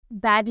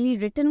badly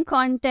written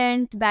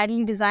content,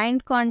 badly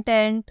designed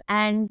content,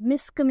 and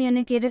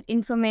miscommunicated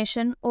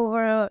information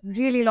over a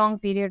really long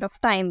period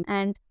of time.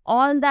 And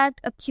all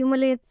that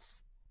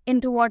accumulates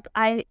into what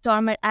I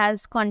term it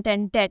as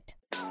content debt.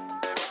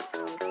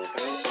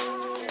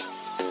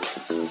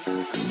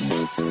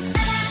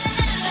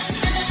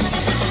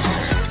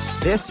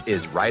 This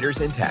is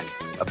Writers in Tech,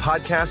 a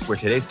podcast where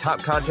today's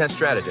top content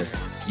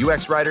strategists,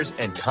 UX writers,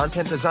 and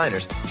content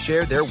designers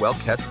share their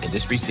well-kept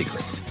industry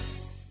secrets.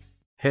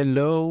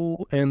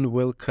 Hello and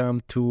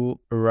welcome to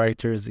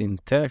Writers in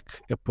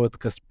Tech, a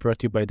podcast brought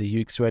to you by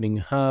the UX Writing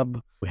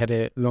Hub. We had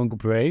a long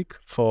break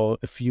for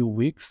a few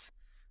weeks.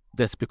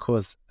 That's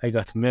because I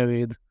got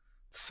married,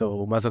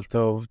 so mazel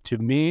tov to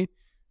me.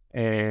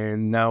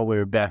 And now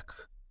we're back.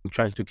 I'm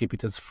trying to keep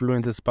it as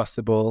fluent as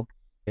possible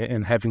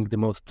and having the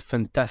most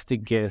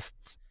fantastic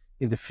guests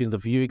in the field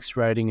of UX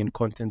writing and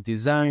content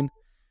design,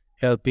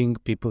 helping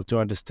people to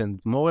understand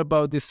more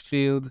about this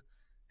field,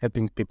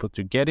 helping people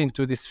to get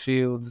into this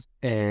field,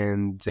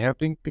 and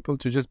helping people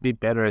to just be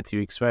better at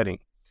UX writing.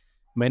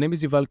 My name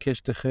is Yuval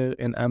Keshtecher,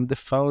 and I'm the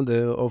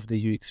founder of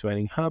the UX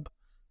Writing Hub.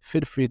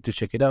 Feel free to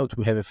check it out.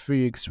 We have a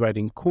free UX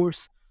writing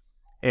course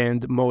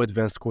and more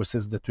advanced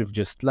courses that we've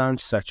just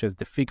launched, such as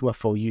the Figma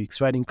for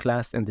UX writing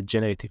class and the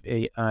Generative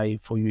AI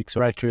for UX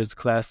writers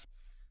class.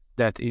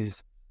 That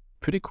is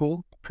pretty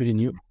cool, pretty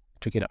new.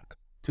 Check it out.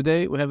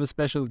 Today, we have a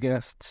special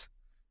guest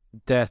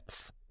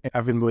that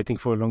I've been waiting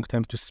for a long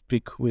time to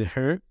speak with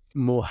her.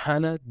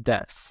 Mohana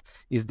Das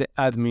is the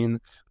admin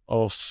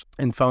of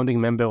and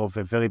founding member of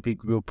a very big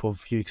group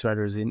of UX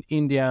writers in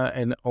India,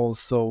 and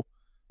also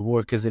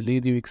work as a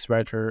lead UX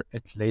writer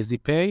at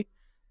LazyPay,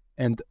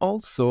 and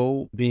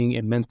also being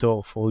a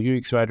mentor for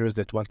UX writers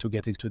that want to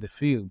get into the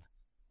field.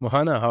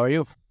 Mohana, how are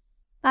you?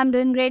 I'm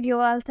doing great,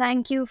 Yoel.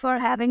 Thank you for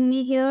having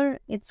me here.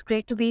 It's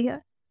great to be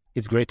here.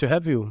 It's great to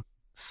have you.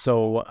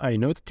 So I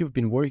know that you've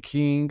been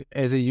working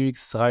as a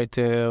UX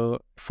writer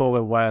for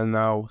a while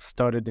now,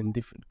 started in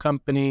different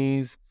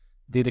companies,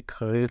 did a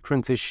career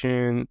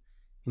transition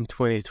in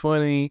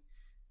 2020,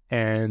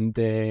 and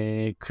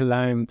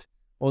climbed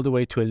all the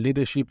way to a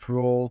leadership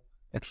role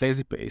at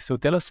LazyPay. So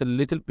tell us a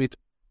little bit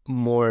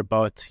more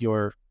about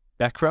your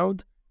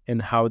background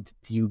and how did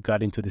you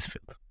got into this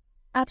field.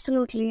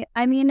 Absolutely.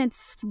 I mean,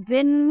 it's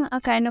been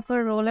a kind of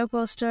a roller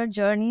coaster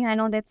journey. I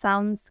know that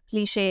sounds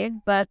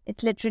cliched, but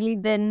it's literally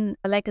been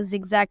like a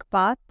zigzag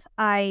path.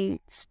 I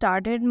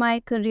started my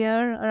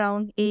career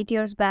around 8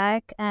 years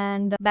back,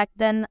 and back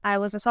then I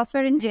was a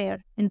software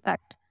engineer. In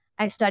fact,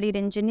 I studied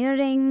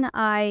engineering.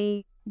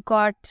 I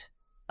got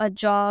a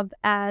job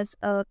as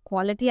a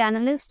quality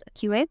analyst, a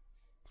QA.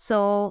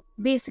 So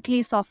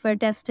basically software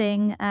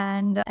testing,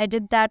 and I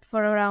did that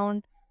for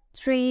around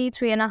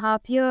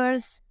 3.5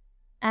 years.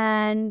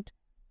 And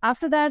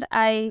after that,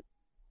 I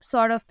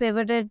sort of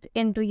pivoted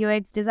into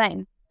UX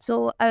design.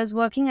 So I was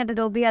working at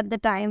Adobe at the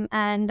time,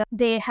 and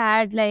they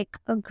had like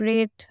a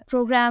great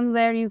program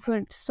where you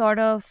could sort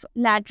of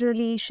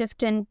laterally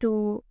shift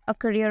into a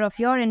career of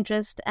your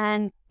interest,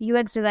 and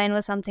UX design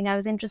was something I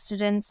was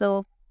interested in.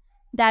 So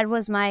that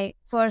was my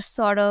first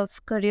sort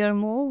of career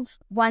move.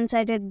 Once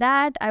I did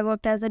that, I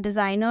worked as a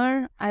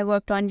designer. I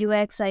worked on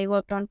UX, I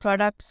worked on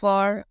product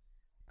for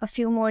a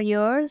few more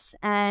years,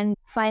 and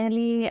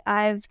finally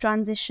I've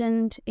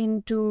transitioned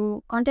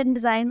into content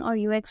design or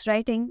UX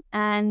writing,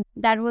 and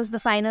that was the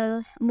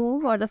final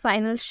move or the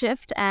final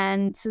shift,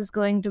 and this is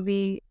going to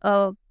be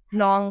a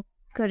long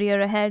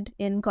career ahead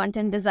in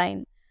content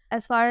design.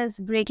 As far as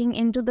breaking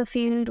into the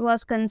field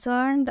was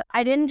concerned,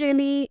 I didn't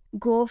really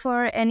go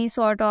for any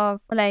sort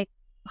of like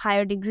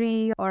higher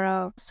degree or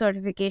a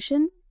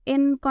certification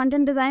in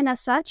content design as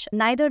such.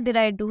 Neither did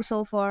I do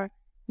so for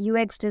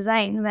UX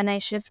design when I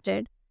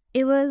shifted.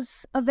 It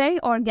was a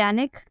very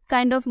organic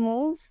kind of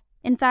move.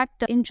 In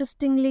fact,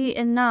 interestingly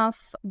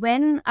enough,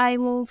 when I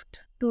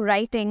moved to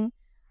writing,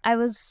 I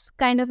was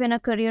kind of in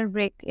a career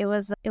break. It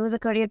was a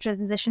career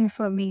transition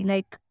for me,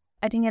 like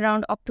I think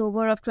around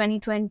October of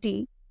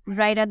 2020,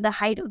 right at the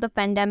height of the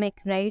pandemic,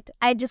 right?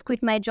 I just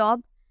quit my job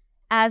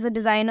as a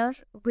designer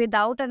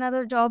without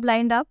another job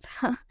lined up.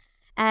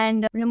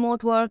 And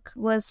remote work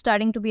was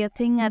starting to be a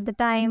thing at the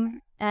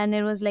time. And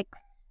it was like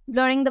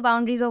blurring the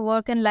boundaries of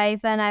work and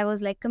life, and I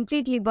was like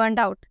completely burned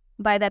out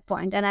by that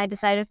point, and I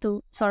decided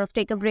to sort of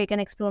take a break and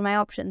explore my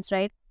options,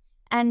 right?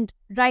 And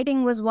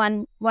writing was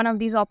one of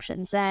these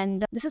options.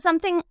 And this is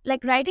something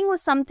like writing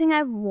was something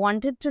I've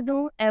wanted to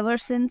do ever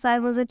since I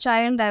was a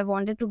child. I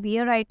wanted to be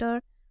a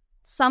writer.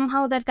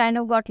 Somehow that kind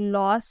of got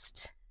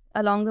lost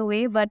along the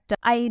way, but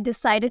I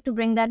decided to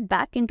bring that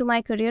back into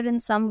my career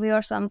in some way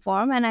or some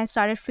form, and I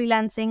started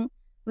freelancing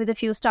with a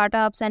few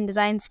startups and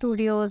design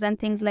studios and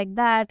things like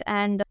that.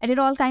 And I did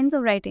all kinds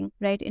of writing,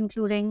 right?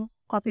 Including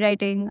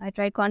copywriting. I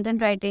tried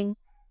content writing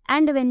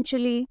and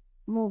eventually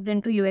moved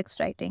into UX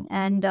writing.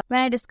 And when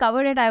I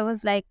discovered it, I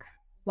was like,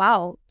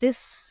 wow,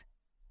 this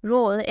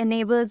role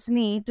enables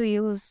me to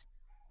use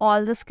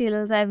all the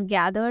skills I've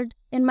gathered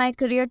in my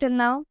career till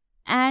now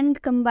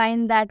and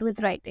combine that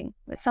with writing,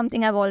 with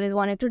something I've always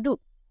wanted to do.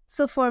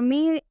 So for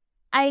me,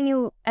 I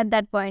knew at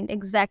that point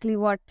exactly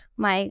what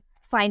my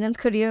final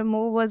career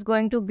move was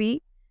going to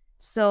be.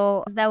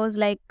 So that was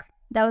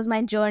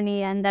my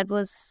journey, and that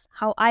was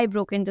how I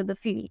broke into the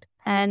field.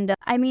 And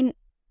I mean,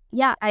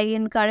 yeah, I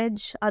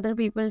encourage other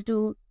people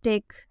to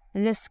take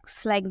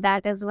risks like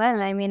that as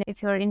well. I mean,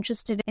 if you're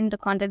interested in the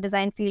content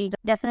design field,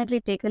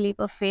 definitely take a leap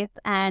of faith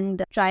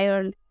and try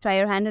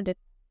your hand at it.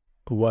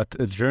 What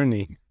a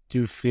journey. Do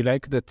you feel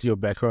like that your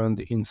background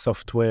in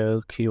software,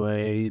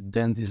 QA,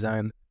 then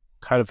design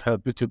kind of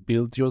helped you to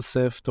build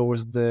yourself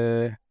towards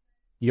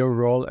your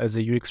role as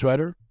a UX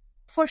writer?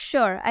 For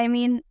sure. I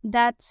mean,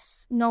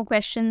 that's no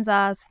questions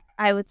asked.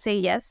 I would say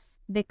yes,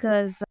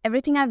 because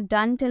everything I've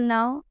done till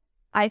now,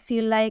 I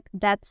feel like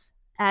that's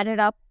added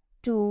up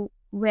to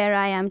where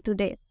I am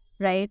today,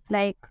 right?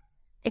 Like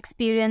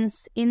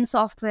experience in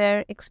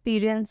software,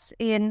 experience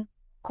in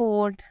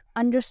code,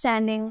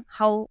 understanding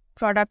how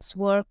products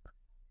work,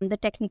 the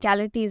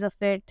technicalities of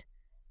it.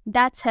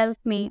 That's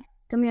helped me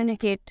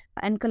communicate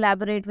and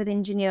collaborate with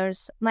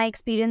engineers. My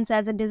experience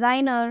as a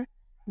designer,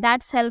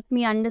 that's helped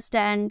me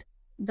understand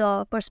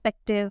the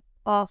perspective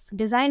of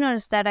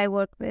designers that I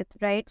work with,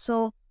 right?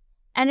 So,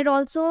 and it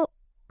also,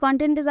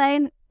 content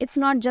design, it's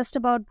not just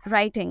about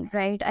writing,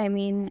 right? I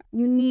mean,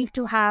 you need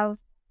to have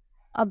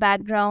a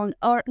background,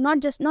 or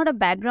not a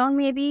background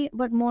maybe,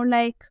 but more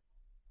like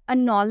a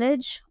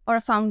knowledge or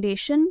a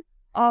foundation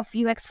of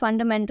UX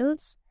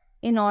fundamentals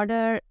in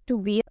order to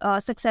be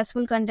a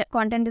successful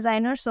content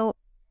designer. So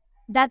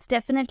that's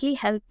definitely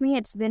helped me.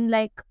 It's been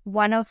like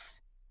one of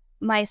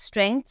my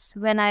strengths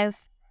when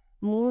I've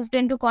moved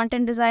into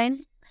content design.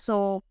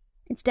 So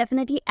it's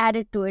definitely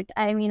added to it.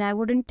 I mean, I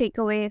wouldn't take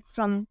away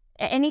from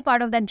any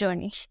part of that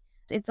journey.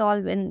 It's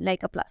all been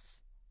like a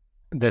plus.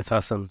 That's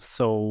awesome.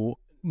 So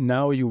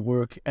now you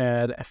work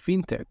at a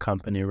fintech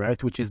company,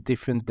 right? Which is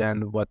different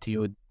than what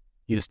you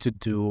used to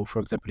do, for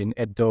example, in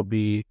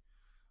Adobe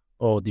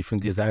or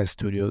different design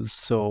studios.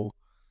 So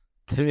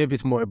tell me a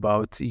bit more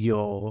about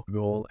your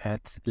role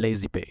at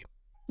LazyPay.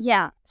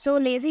 Yeah. So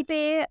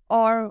LazyPay,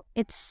 or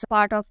it's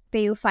part of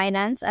PayU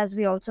Finance, as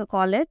we also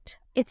call it.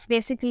 It's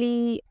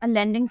basically a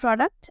lending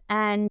product,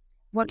 and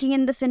working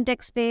in the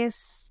fintech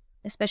space,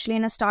 especially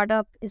in a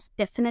startup, is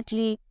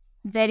definitely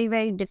very,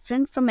 very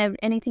different from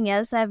anything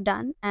else I've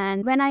done.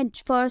 And when I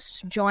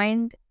first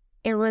joined,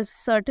 it was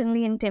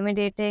certainly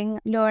intimidating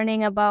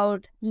learning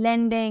about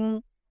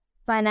lending,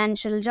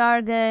 financial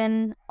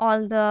jargon,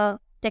 all the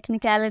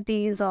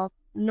technicalities of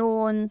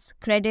loans,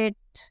 credit,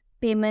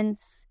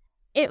 payments.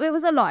 It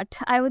was a lot.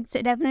 I would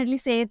say, definitely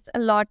say it's a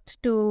lot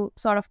to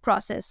sort of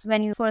process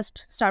when you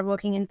first start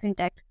working in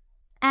fintech.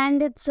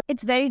 And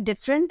it's very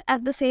different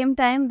at the same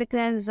time,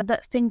 because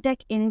the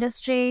fintech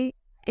industry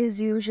is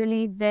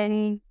usually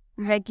very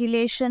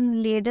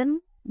regulation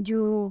laden.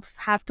 You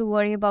have to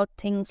worry about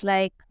things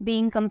like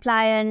being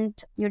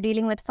compliant, you're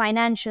dealing with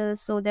financials,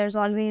 so there's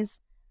always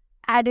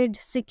added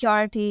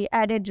security,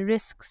 added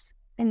risks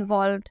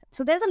involved.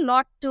 So there's a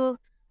lot to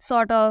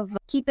sort of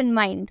keep in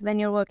mind when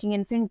you're working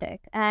in fintech.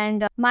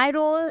 And my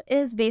role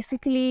is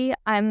basically,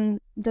 I'm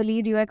the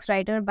lead UX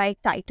writer by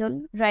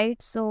title, right?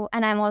 So,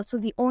 and I'm also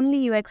the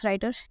only UX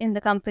writer in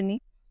the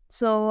company.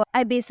 So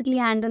I basically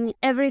handle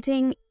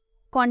everything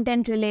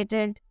content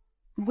related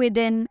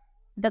within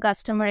the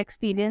customer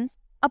experience,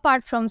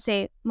 apart from,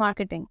 say,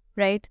 marketing,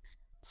 right?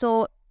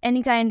 So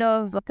any kind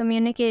of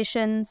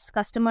communications,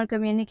 customer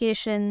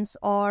communications,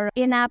 or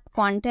in-app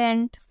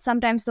content,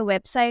 sometimes the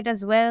website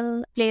as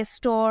well, Play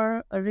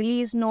Store,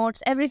 release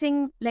notes,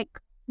 everything, like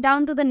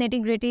down to the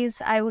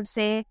nitty-gritties, I would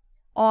say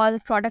all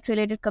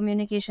product-related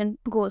communication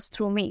goes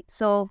through me.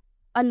 So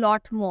a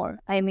lot more.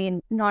 I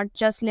mean, not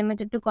just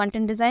limited to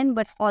content design,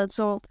 but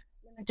also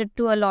limited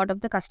to a lot of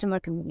the customer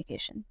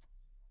communications.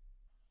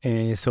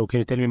 So can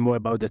you tell me more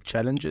about the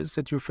challenges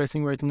that you're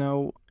facing right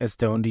now as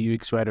the only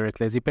UX writer at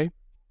LazyPay?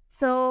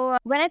 So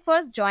when I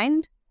first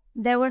joined,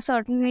 there were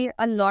certainly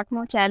a lot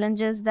more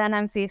challenges than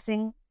I'm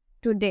facing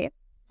today.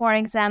 For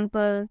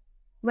example,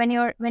 when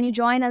you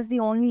join as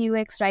the only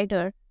UX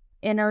writer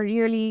in a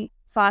really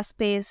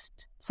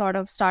fast-paced sort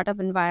of startup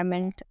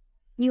environment,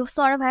 you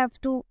sort of have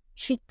to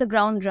hit the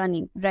ground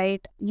running,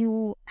 right?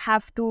 You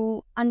have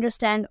to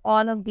understand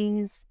all of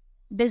these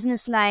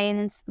business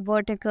lines,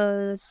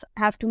 verticals,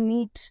 have to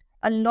meet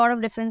a lot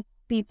of different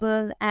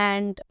people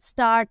and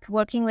start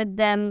working with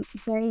them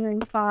very,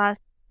 very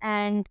fast,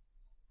 and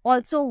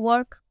also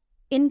work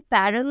in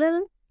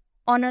parallel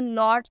on a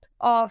lot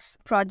of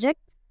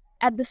projects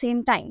at the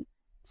same time.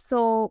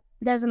 So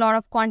there's a lot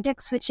of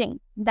context switching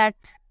that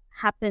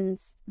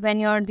happens when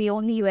you're the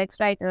only UX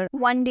writer.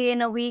 One day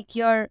in a week,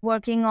 you're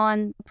working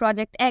on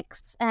project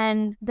X,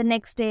 and the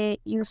next day,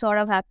 you sort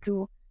of have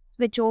to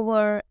switch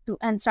over to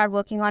and start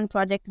working on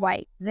project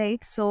Y,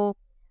 right? So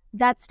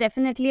that's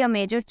definitely a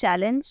major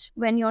challenge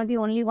when you're the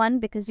only one,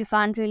 because you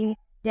can't really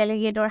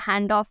delegate or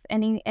hand off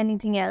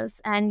anything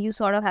else, and you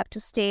sort of have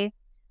to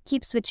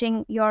keep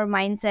switching your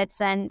mindsets,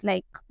 and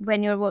like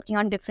when you're working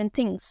on different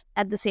things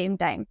at the same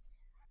time.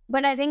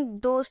 But I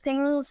think those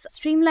things,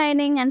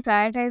 streamlining and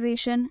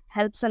prioritization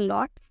helps a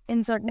lot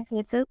in certain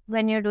cases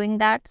when you're doing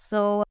that.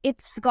 So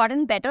it's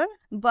gotten better.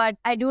 But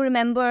I do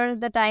remember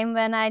the time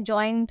when I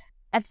joined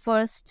at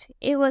first,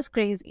 it was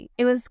crazy.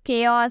 It was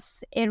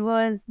chaos. There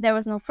was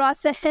no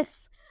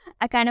process.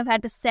 I kind of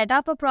had to set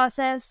up a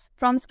process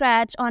from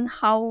scratch on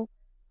how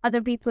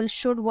other people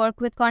should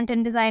work with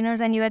content designers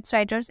and UX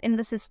writers in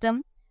the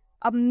system.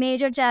 A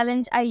major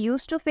challenge I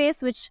used to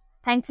face, which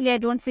thankfully I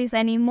don't face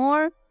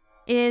anymore,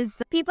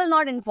 is people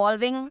not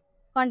involving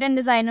content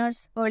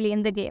designers early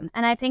in the game.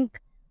 And I think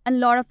a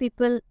lot of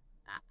people,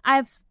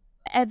 I've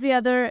every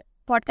other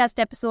podcast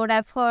episode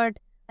I've heard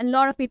a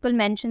lot of people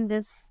mention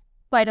this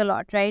quite a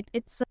lot, right?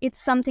 It's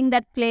something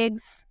that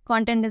plagues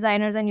content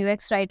designers and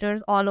UX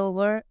writers all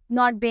over,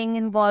 not being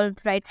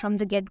involved right from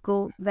the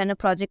get-go when a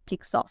project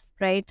kicks off,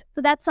 right?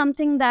 So that's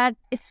something that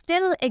it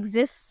still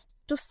exists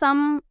to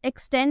some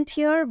extent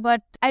here,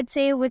 but I'd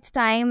say with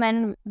time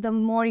and the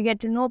more you get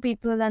to know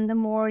people and the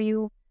more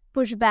you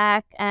push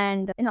back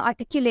and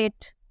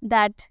articulate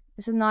that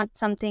this is not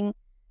something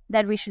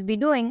that we should be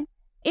doing,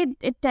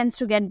 it tends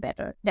to get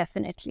better,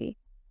 definitely.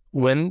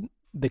 When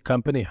the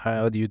company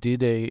hired you, did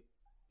they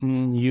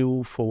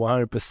knew for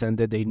 100%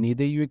 that they need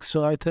a UX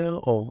writer,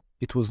 or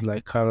it was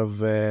like kind of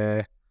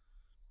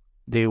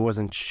they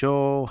wasn't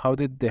sure? How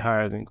did the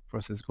hiring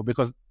process go?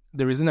 Because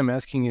the reason I'm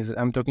asking is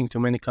I'm talking to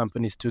many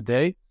companies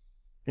today,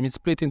 and it's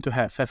split into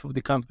half. Half of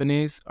the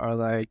companies are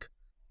like,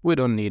 we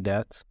don't need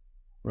that,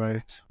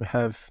 right? We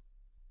have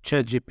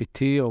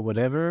ChatGPT or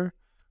whatever,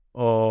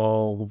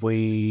 or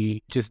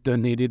we just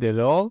don't need it at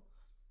all.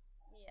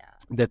 Yeah.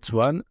 That's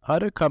one.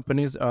 Other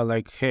companies are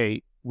like,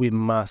 hey, we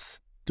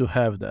must to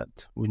have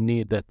that. We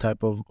need that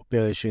type of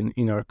operation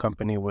in our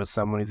company where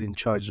someone is in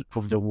charge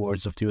of the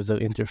words of the user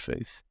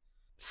interface.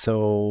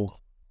 So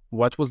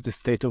what was the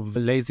state of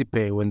lazy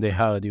pay when they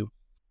hired you?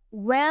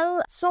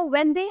 Well, so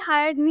when they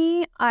hired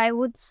me, I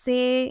would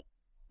say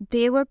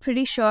they were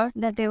pretty sure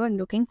that they were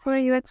looking for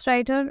a UX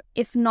writer,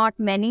 if not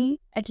many,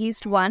 at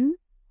least one,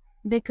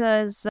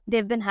 because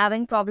they've been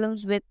having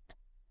problems with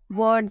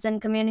words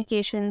and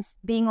communications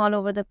being all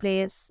over the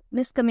place,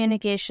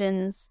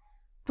 miscommunications,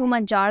 too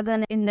much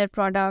jargon in their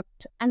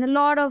product, and a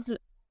lot of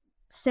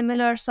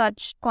similar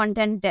such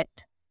content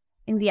debt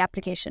in the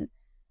application.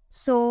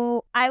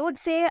 So I would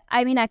say,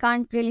 I mean, I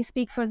can't really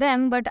speak for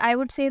them, but I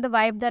would say the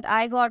vibe that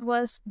I got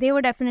was they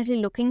were definitely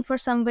looking for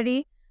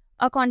somebody,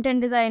 a content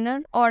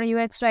designer or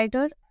UX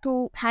writer,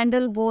 to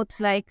handle both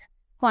like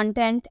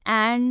content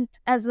and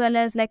as well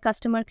as like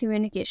customer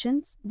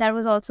communications. That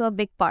was also a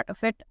big part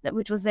of it,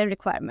 which was their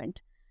requirement.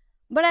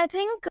 But I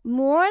think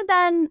more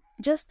than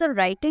just the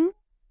writing,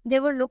 they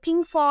were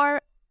looking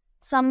for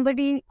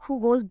somebody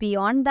who goes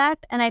beyond that.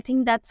 And I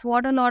think that's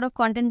what a lot of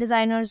content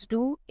designers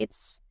do.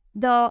 It's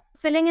the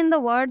filling in the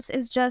words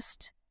is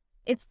just,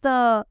 it's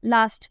the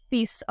last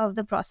piece of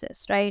the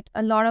process, right?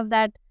 A lot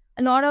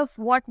of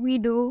what we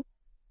do,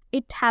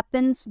 it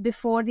happens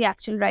before the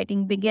actual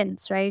writing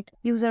begins, right?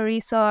 User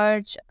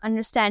research,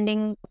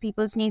 understanding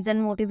people's needs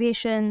and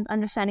motivations,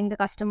 understanding the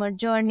customer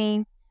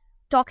journey,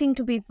 talking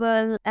to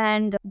people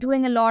and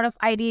doing a lot of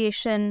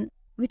ideation,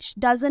 which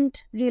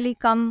doesn't really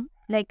come,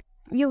 like,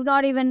 you've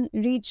not even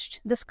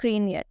reached the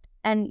screen yet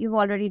and you've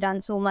already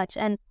done so much.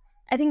 And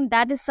I think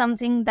that is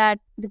something that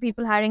the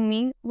people hiring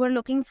me were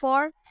looking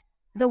for.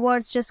 The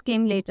words just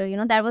came later,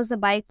 that was the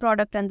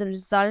byproduct and the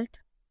result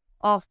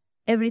of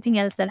everything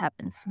else that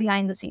happens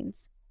behind the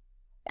scenes.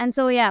 And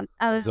so, yeah,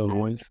 I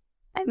don't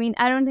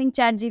think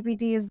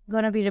ChatGPT is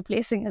going to be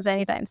replacing us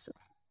anytime soon.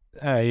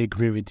 I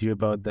agree with you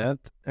about that.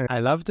 And I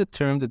love the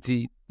term that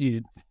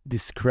you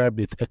described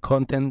it, a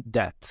content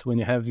debt, when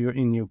you have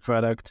in your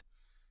product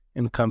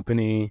and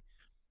company.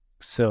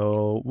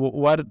 So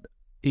what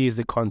is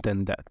a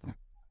content debt?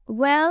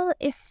 Well,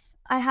 if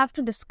I have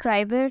to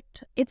describe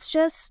it, it's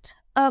just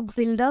a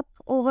build-up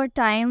over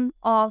time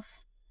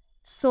of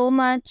so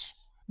much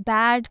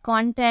bad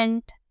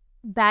content,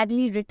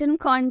 badly written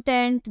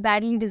content,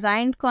 badly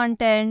designed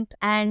content,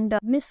 and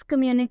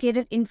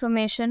miscommunicated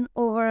information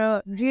over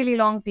a really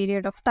long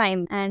period of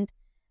time. And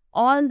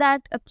all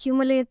that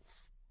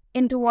accumulates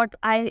into what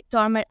I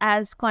term it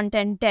as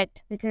content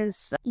debt,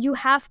 because you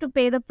have to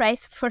pay the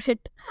price for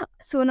it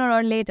sooner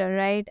or later,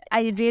 right?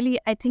 I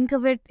think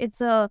of it,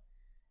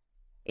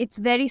 it's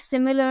very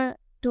similar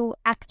to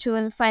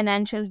actual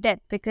financial debt,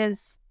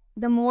 because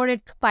the more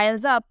it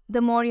piles up,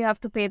 the more you have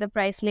to pay the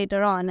price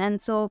later on.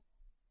 And so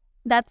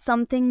that's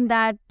something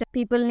that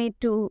people need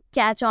to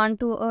catch on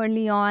to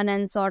early on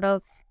and sort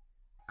of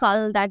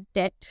cull that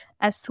debt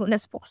as soon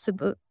as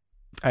possible.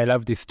 I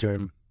love this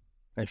term.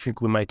 I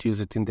think we might use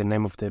it in the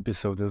name of the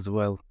episode as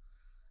well.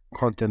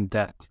 Content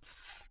debt.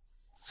 It's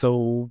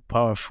so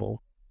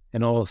powerful.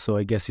 And also,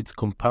 I guess it's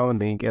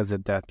compounding as a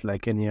debt,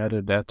 like any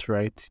other debt,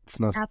 right? It's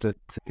not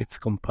Absolutely. that it's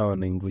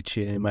compounding, which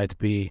might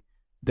be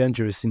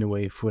dangerous in a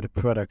way for the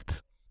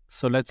product.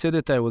 So let's say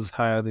that I was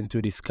hired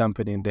into this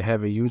company and they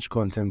have a huge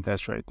content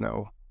debt right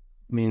now.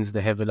 Means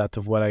they have a lot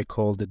of what I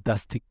call the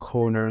dusty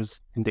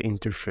corners in the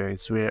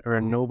interface where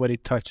nobody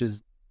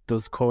touches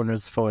those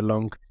corners for a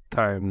long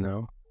time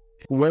now.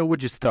 Where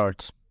would you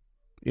start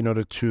in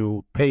order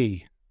to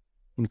pay,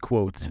 in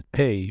quotes,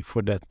 pay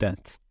for that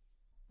debt?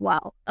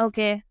 Wow.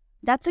 Okay.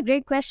 That's a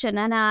great question.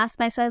 And I asked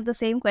myself the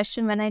same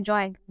question when I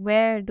joined.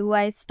 Where do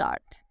I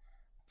start?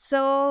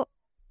 So,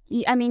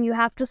 I mean, you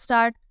have to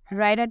start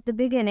right at the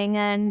beginning,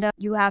 and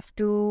you have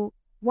to.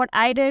 What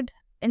I did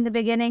in the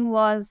beginning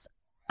was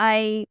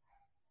I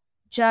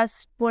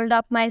just pulled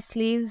up my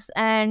sleeves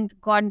and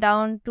got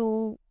down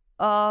to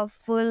a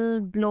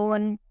full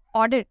blown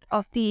audit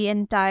of the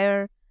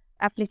entire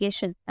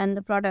application and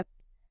the product.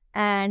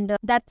 And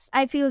that's,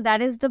 I feel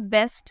that is the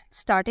best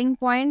starting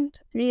point,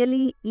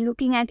 really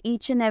looking at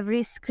each and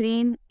every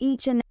screen,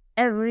 each and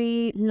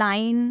every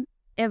line,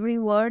 every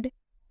word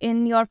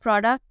in your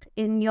product,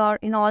 in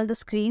all the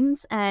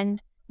screens,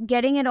 and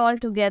getting it all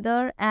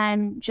together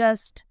and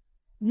just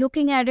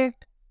looking at it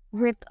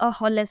with a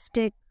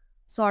holistic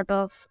sort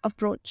of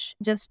approach,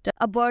 just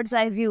a bird's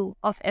eye view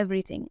of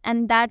everything.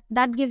 And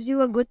that gives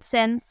you a good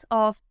sense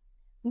of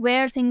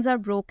where things are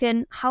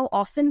broken, how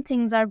often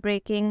things are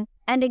breaking,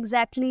 and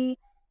exactly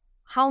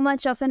how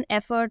much of an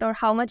effort or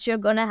how much you're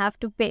going to have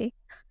to pay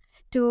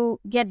to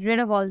get rid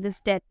of all this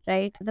debt,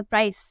 right? The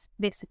price,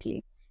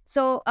 basically.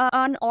 So,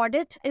 an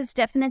audit is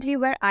definitely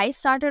where I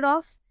started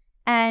off.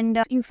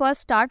 And you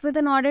first start with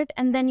an audit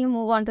and then you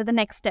move on to the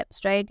next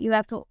steps, right? You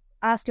have to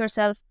ask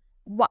yourself,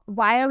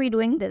 why are we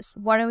doing this?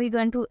 What are we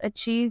going to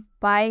achieve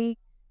by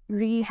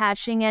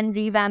rehashing and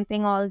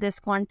revamping all this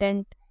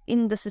content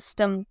in the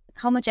system?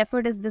 How much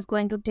effort is this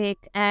going to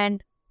take?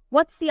 And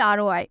what's the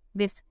ROI,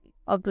 basically,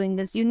 of doing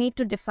this? You need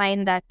to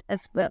define that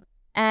as well.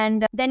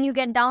 And then you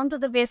get down to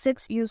the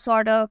basics. You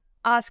sort of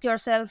ask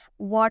yourself,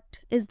 what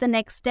is the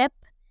next step?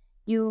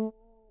 You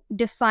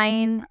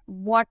define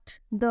what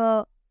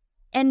the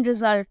end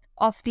result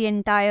of the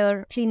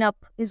entire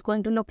cleanup is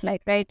going to look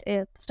like, right?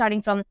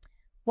 Starting from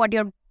what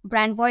your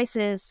brand voice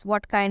is,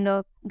 what kind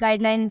of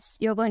guidelines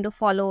you're going to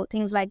follow,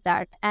 things like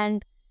that.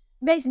 And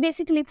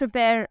basically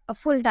prepare a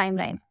full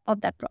timeline of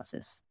that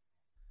process.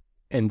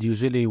 And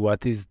usually,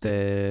 what is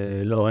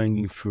the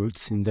low-hanging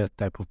fruits in that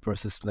type of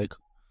process? Like,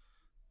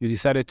 you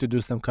decided to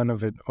do some kind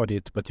of an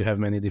audit, but you have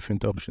many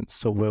different options.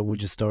 So where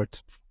would you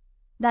start?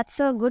 That's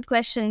a good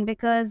question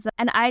because,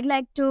 and I'd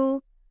like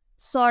to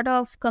sort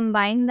of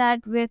combine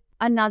that with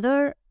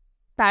another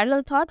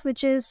parallel thought,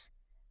 which is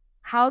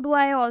how do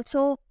I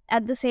also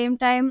at the same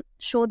time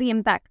show the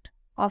impact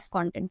of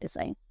content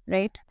design,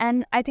 right?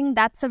 And I think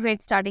that's a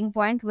great starting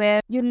point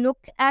where you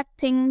look at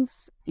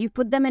things, you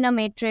put them in a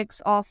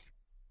matrix of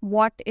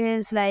what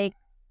is like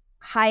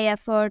high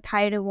effort,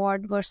 high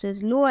reward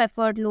versus low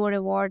effort, low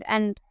reward,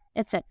 and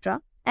etc.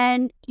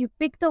 And you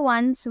pick the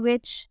ones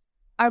which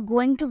are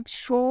going to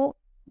show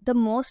the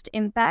most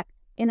impact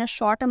in a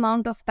short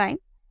amount of time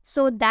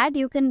so that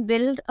you can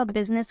build a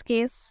business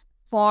case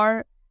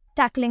for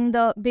tackling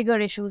the bigger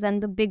issues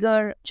and the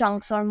bigger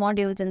chunks or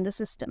modules in the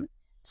system.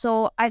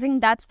 So I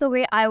think that's the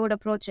way I would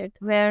approach it,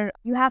 where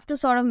you have to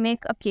sort of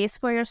make a case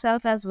for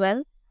yourself as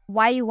well,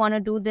 why you want to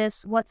do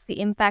this, what's the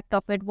impact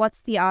of it,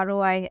 what's the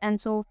ROI.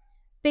 And so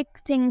pick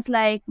things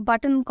like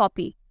button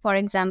copy, for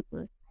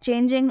example.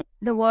 Changing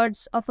the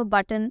words of a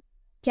button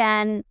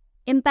can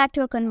impact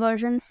your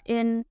conversions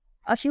in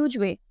a huge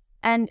way.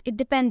 And it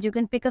depends. You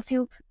can pick a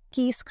few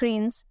key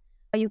screens.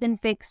 You can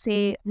pick,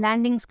 say,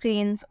 landing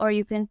screens, or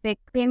you can pick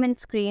payment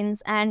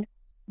screens. And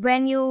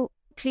when you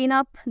clean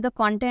up the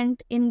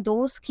content in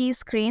those key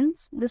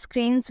screens, the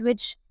screens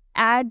which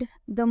add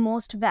the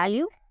most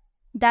value,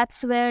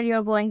 that's where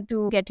you're going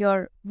to get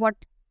your, what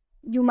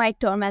you might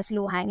term as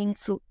low-hanging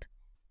fruit.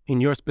 In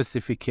your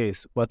specific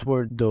case, what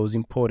were those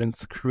important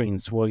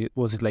screens?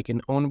 Was it like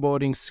an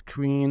onboarding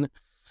screen,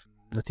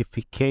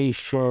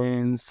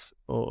 notifications,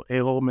 or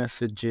error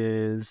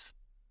messages,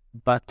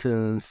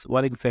 buttons?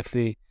 What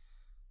exactly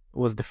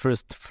was the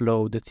first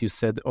flow that you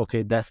said,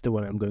 okay, that's the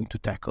one I'm going to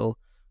tackle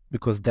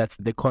because that's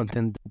the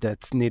content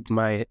that need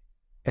my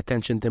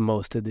attention the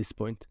most at this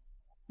point?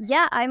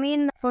 Yeah, I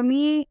mean, for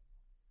me,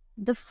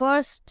 the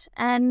first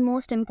and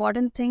most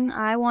important thing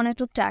I wanted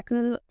to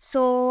tackle.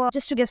 So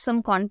just to give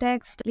some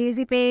context,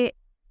 LazyPay,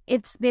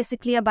 it's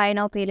basically a buy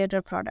now, pay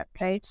later product,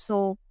 right?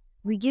 So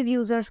we give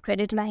users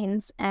credit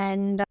lines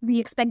and we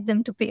expect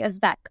them to pay us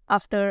back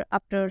after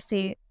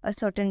say a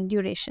certain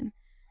duration.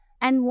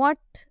 And what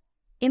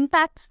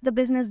impacts the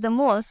business the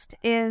most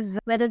is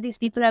whether these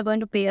people are going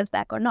to pay us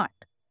back or not.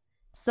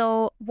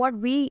 So what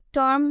we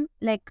term,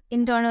 like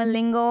internal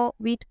lingo,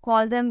 we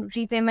call them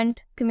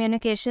repayment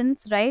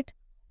communications, right?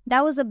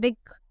 That was a big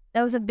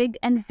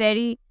and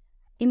very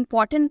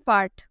important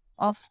part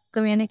of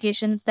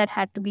communications that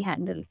had to be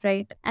handled,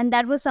 right? And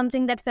that was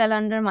something that fell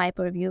under my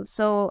purview.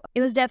 So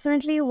it was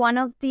definitely one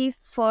of the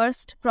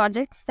first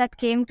projects that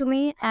came to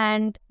me,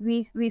 and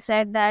we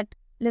said that,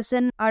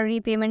 listen, our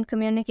repayment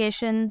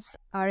communications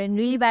are in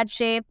really bad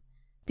shape.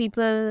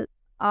 People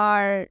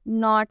are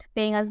not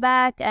paying us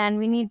back, and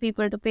we need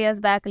people to pay us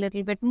back a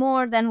little bit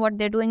more than what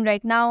they're doing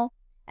right now.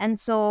 And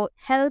so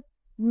help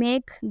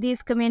make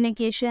these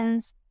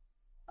communications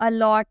a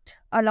lot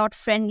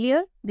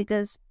friendlier,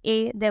 because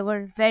they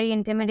were very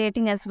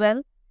intimidating as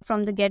well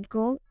from the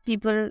get-go.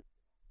 People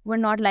were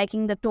not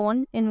liking the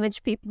tone in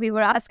which we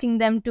were asking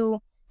them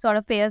to sort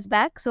of pay us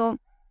back. So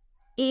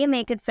A,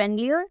 make it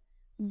friendlier.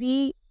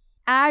 B,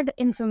 add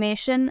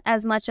information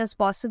as much as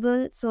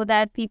possible so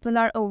that people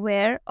are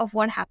aware of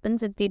what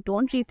happens if they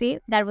don't repay.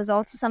 That was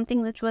also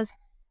something which was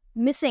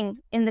missing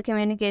in the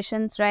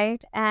communications,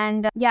 right?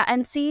 And yeah,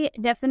 and C,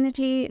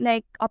 definitely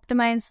like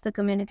optimize the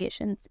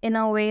communications in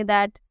a way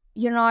that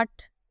you're not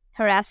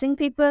harassing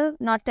people,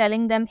 not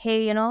telling them,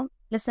 hey,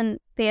 listen,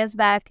 pay us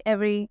back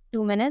every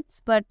 2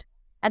 minutes, but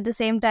at the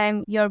same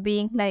time, you're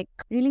being like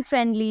really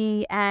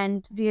friendly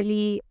and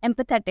really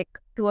empathetic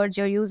towards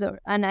your user.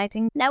 And I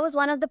think that was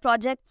one of the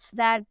projects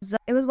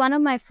it was one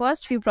of my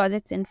first few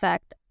projects, in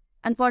fact.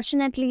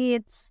 Unfortunately,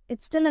 it's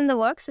still in the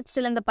works, it's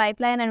still in the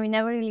pipeline, and we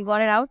never really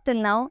got it out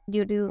till now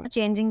due to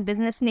changing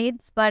business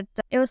needs. But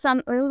it was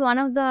one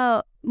of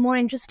the more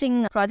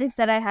interesting projects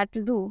that I had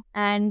to do.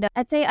 And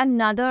I'd say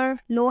another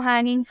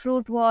low-hanging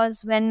fruit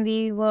was when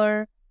we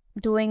were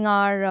doing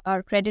our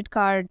credit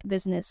card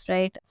business,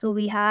 right? So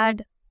we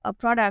had a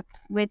product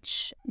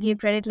which gave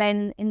credit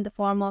line in the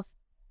form of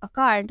a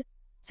card,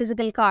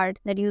 physical card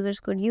that users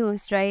could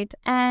use, right?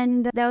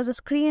 And there was a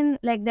screen,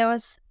 like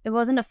it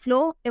wasn't a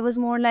flow, it was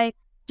more like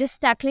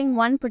just tackling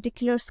one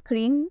particular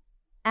screen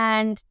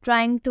and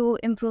trying to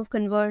improve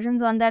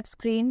conversions on that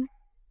screen.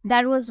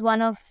 That was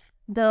one of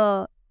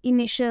the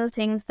initial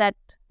things that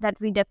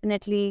we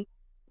definitely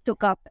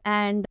took up,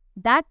 and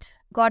that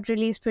got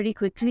released pretty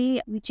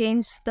quickly. We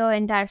changed the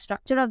entire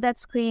structure of that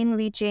screen,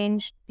 we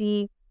changed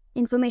the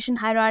information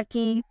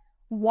hierarchy,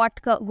 what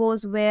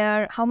goes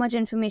where, how much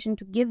information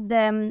to give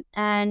them,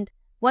 and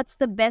what's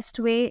the best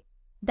way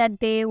that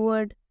they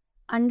would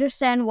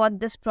understand what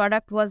this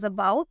product was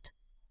about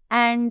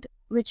and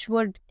which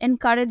would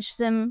encourage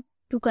them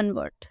to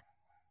convert.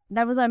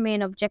 That was our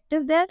main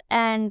objective there,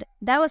 and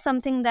that was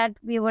something that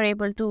we were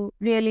able to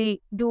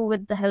really do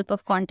with the help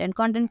of content.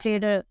 Content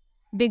played a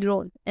big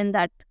role in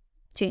that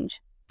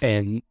change.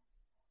 And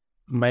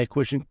my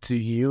question to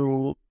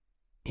you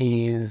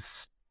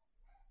is,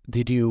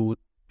 did you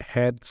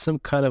had some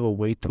kind of a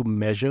way to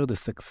measure the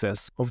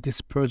success of this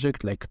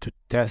project, like to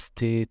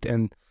test it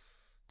and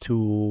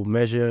to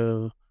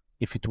measure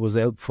if it was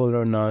helpful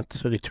or not,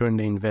 to return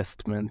the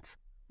investment?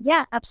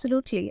 Yeah,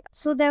 absolutely.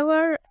 So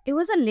it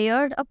was a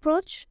layered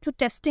approach to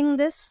testing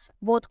this,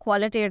 both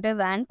qualitative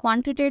and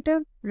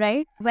quantitative,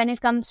 right? When it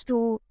comes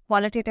to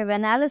qualitative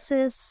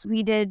analysis,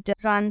 we did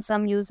run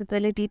some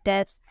usability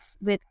tests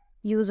with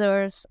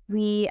users.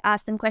 We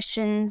asked them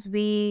questions.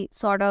 We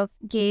sort of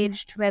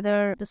gauged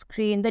whether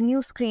the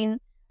new screen,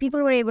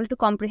 people were able to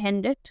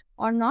comprehend it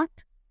or not.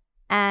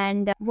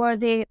 And were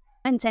they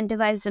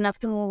incentivized enough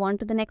to move on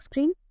to the next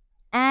screen?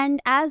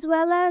 And as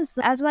well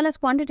as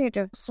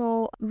quantitative.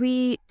 So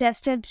we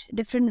tested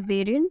different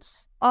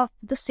variants of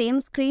the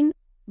same screen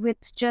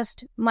with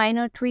just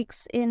minor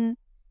tweaks in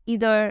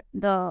either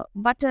the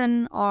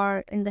button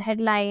or in the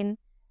headline,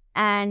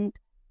 and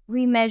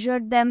we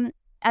measured them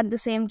at the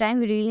same time.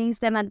 We released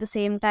them at the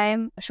same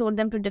time, showed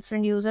them to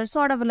different users,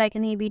 sort of like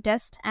an A/B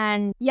test.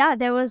 And yeah,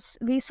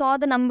 we saw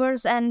the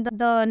numbers, and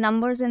the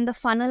numbers in the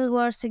funnel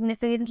were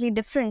significantly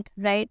different,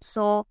 right?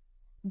 So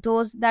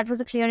that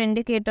was a clear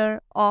indicator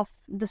of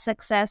the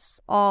success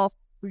of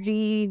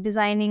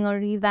redesigning or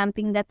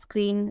revamping that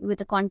screen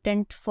with a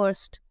content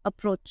first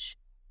approach.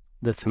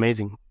 That's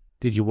amazing.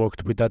 Did you work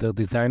with other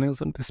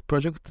designers on this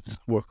project?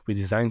 Work with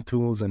design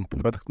tools and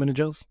product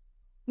managers?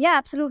 Yeah,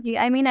 absolutely.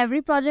 I mean,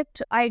 every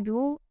project I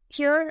do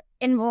here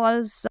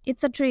involves,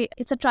 it's a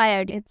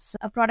triad. It's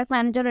a product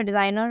manager, a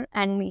designer,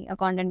 and me, a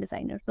content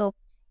designer. So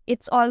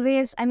it's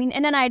always, I mean,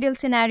 in an ideal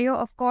scenario,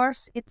 of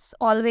course, it's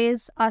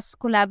always us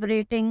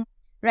collaborating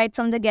right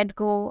from the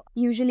get-go.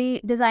 Usually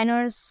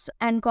designers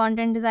and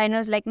content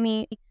designers like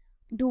me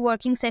do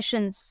working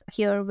sessions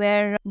here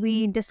where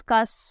we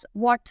discuss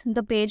what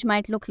the page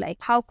might look like.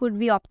 How could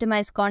we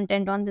optimize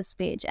content on this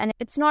page? And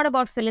it's not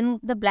about filling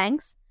the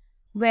blanks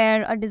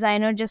where a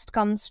designer just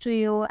comes to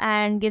you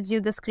and gives you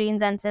the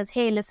screens and says,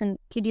 hey, listen,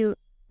 could you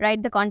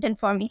write the content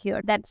for me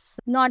here? That's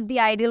not the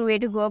ideal way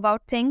to go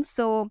about things.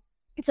 So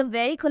it's a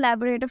very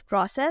collaborative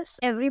process.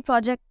 Every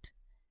project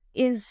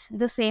is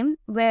the same,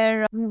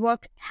 where we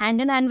work hand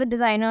in hand with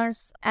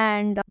designers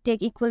and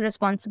take equal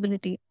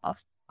responsibility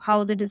of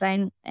how the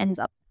design ends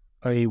up.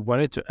 I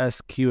wanted to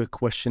ask you a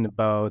question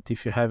about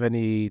if you have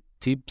any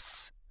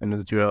tips. I know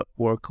that you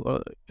work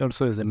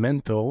also as a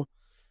mentor,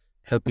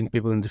 helping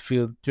people in the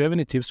field. Do you have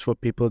any tips for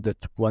people that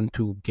want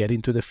to get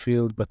into the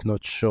field but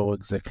not sure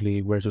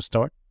exactly where to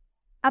start?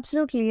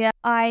 Absolutely.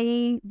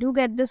 I do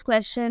get this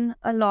question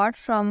a lot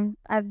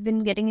I've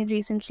been getting it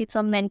recently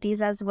from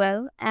mentees as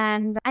well.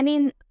 And I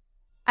mean,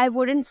 I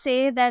wouldn't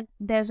say that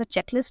there's a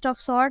checklist of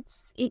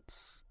sorts.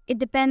 It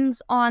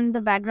depends on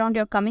the background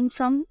you're coming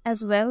from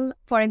as well.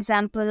 For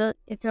example,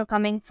 if you're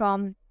coming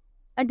from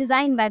a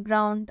design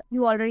background,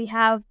 you already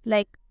have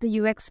like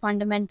the UX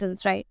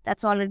fundamentals, right?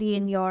 That's already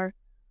in your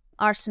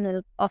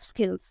arsenal of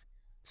skills.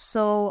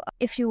 So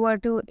if you were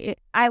to,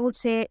 I would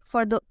say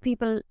for the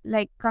people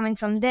like coming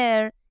from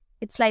there,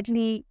 it's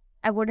slightly,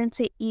 I wouldn't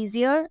say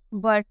easier,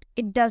 but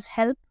it does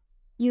help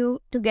you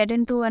to get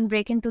into and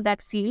break into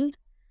that field.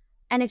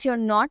 And if you're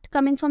not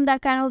coming from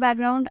that kind of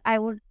background, I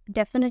would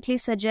definitely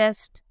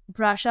suggest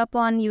brush up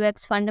on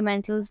UX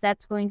fundamentals.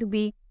 That's going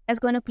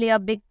to play a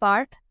big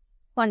part.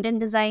 Content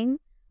design,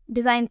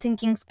 design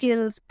thinking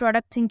skills,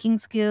 product thinking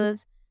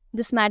skills.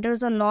 This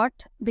matters a lot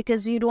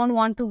because you don't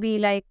want to be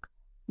like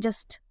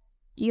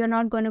you're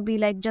not going to be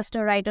like just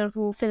a writer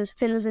who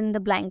fills in the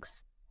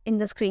blanks in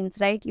the screens,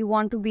 right? You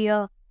want to be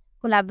a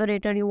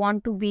collaborator. You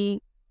want to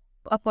be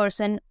a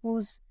person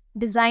who's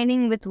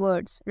designing with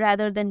words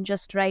rather than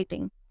just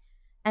writing.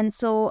 And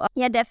so,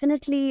 yeah,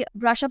 definitely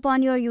brush up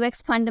on your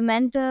UX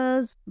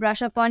fundamentals,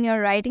 brush up on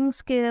your writing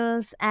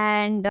skills,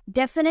 and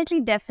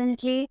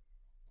definitely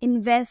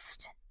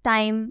invest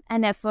time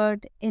and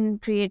effort in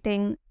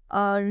creating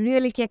a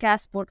really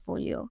kick-ass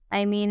portfolio.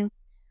 I mean,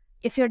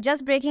 if you're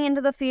just breaking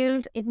into the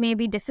field, it may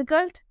be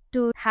difficult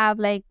to have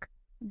like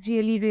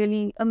really,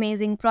 really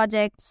amazing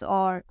projects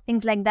or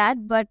things like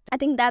that. But I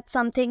think that's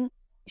something you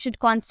should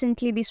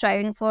constantly be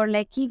striving for,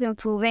 like keep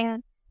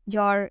improving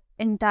your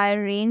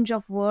entire range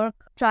of work.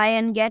 Try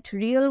and get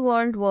real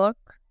world work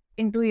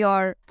into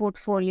your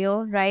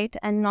portfolio, right?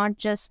 And not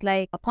just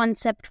like a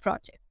concept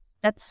projects.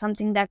 That's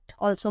something that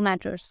also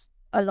matters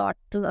a lot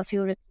to a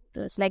few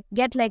recruiters. Like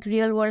get like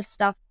real world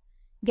stuff,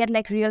 get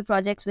like real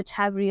projects which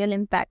have real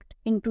impact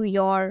into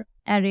your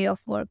area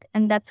of work,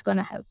 and that's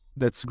gonna help.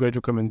 That's great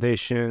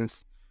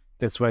recommendations.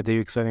 That's why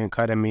the UX Writing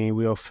Academy,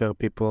 we offer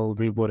people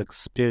real world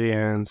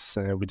experience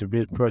with a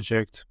real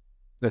project.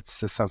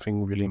 That's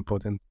something really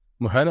important.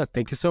 Mohana,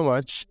 thank you so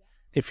much.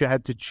 If you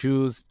had to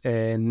choose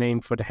a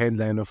name for the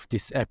headline of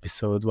this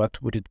episode,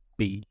 what would it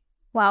be?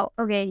 Wow,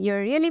 okay,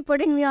 you're really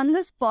putting me on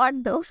the spot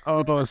though.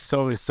 Oh,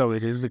 sorry.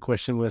 This is the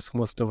question we ask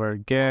most of our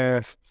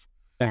guests.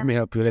 Let me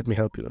help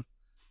you.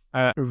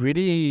 I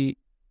really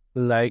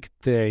like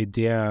the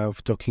idea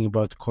of talking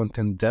about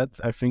content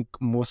depth. I think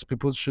most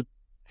people should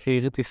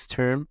hear this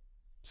term.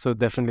 So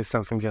definitely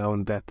something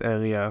around that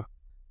area.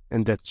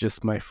 And that's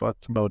just my thought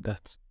about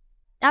that.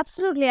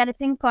 Absolutely. And I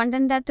think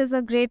content depth is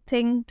a great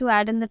thing to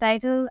add in the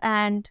title,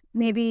 and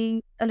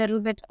maybe a little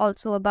bit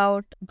also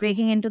about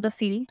breaking into the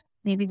field.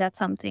 Maybe that's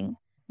something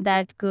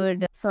that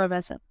could serve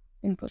as an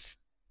input.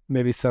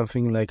 Maybe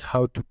something like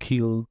how to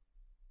kill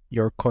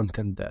your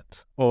content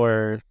debt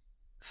or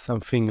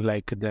something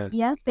like that.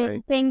 Yeah,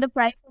 Right? paying the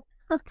price.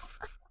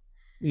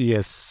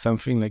 Yes,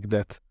 something like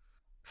that.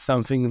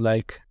 Something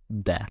like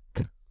that.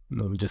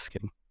 No, I'm just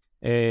kidding.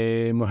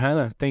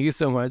 Mohana, thank you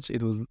so much.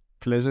 It was a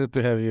pleasure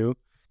to have you.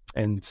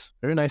 And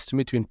very nice to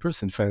meet you in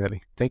person,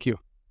 finally. Thank you.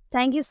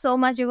 Thank you so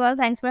much, Yuval.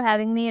 Thanks for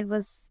having me. It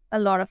was a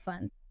lot of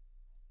fun.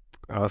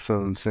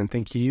 Awesome. And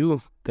thank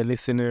you, the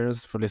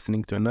listeners, for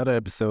listening to another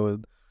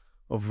episode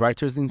of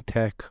Writers in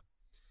Tech.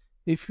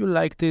 If you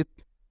liked it,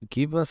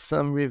 give us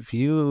some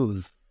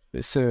reviews.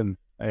 Listen,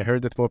 I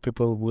heard that more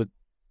people would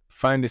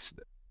find this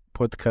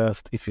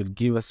podcast if you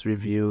give us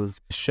reviews.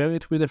 Share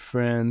it with a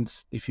friend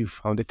if you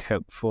found it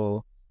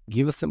helpful.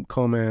 Give us some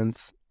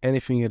comments,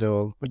 anything at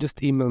all. Or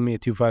just email me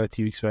at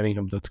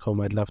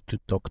yuval@uxwritinghub.com. I'd love to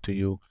talk to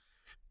you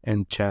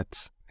and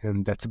chat.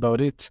 And that's about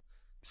it.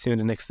 See you in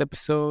the next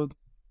episode.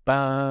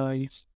 Bye.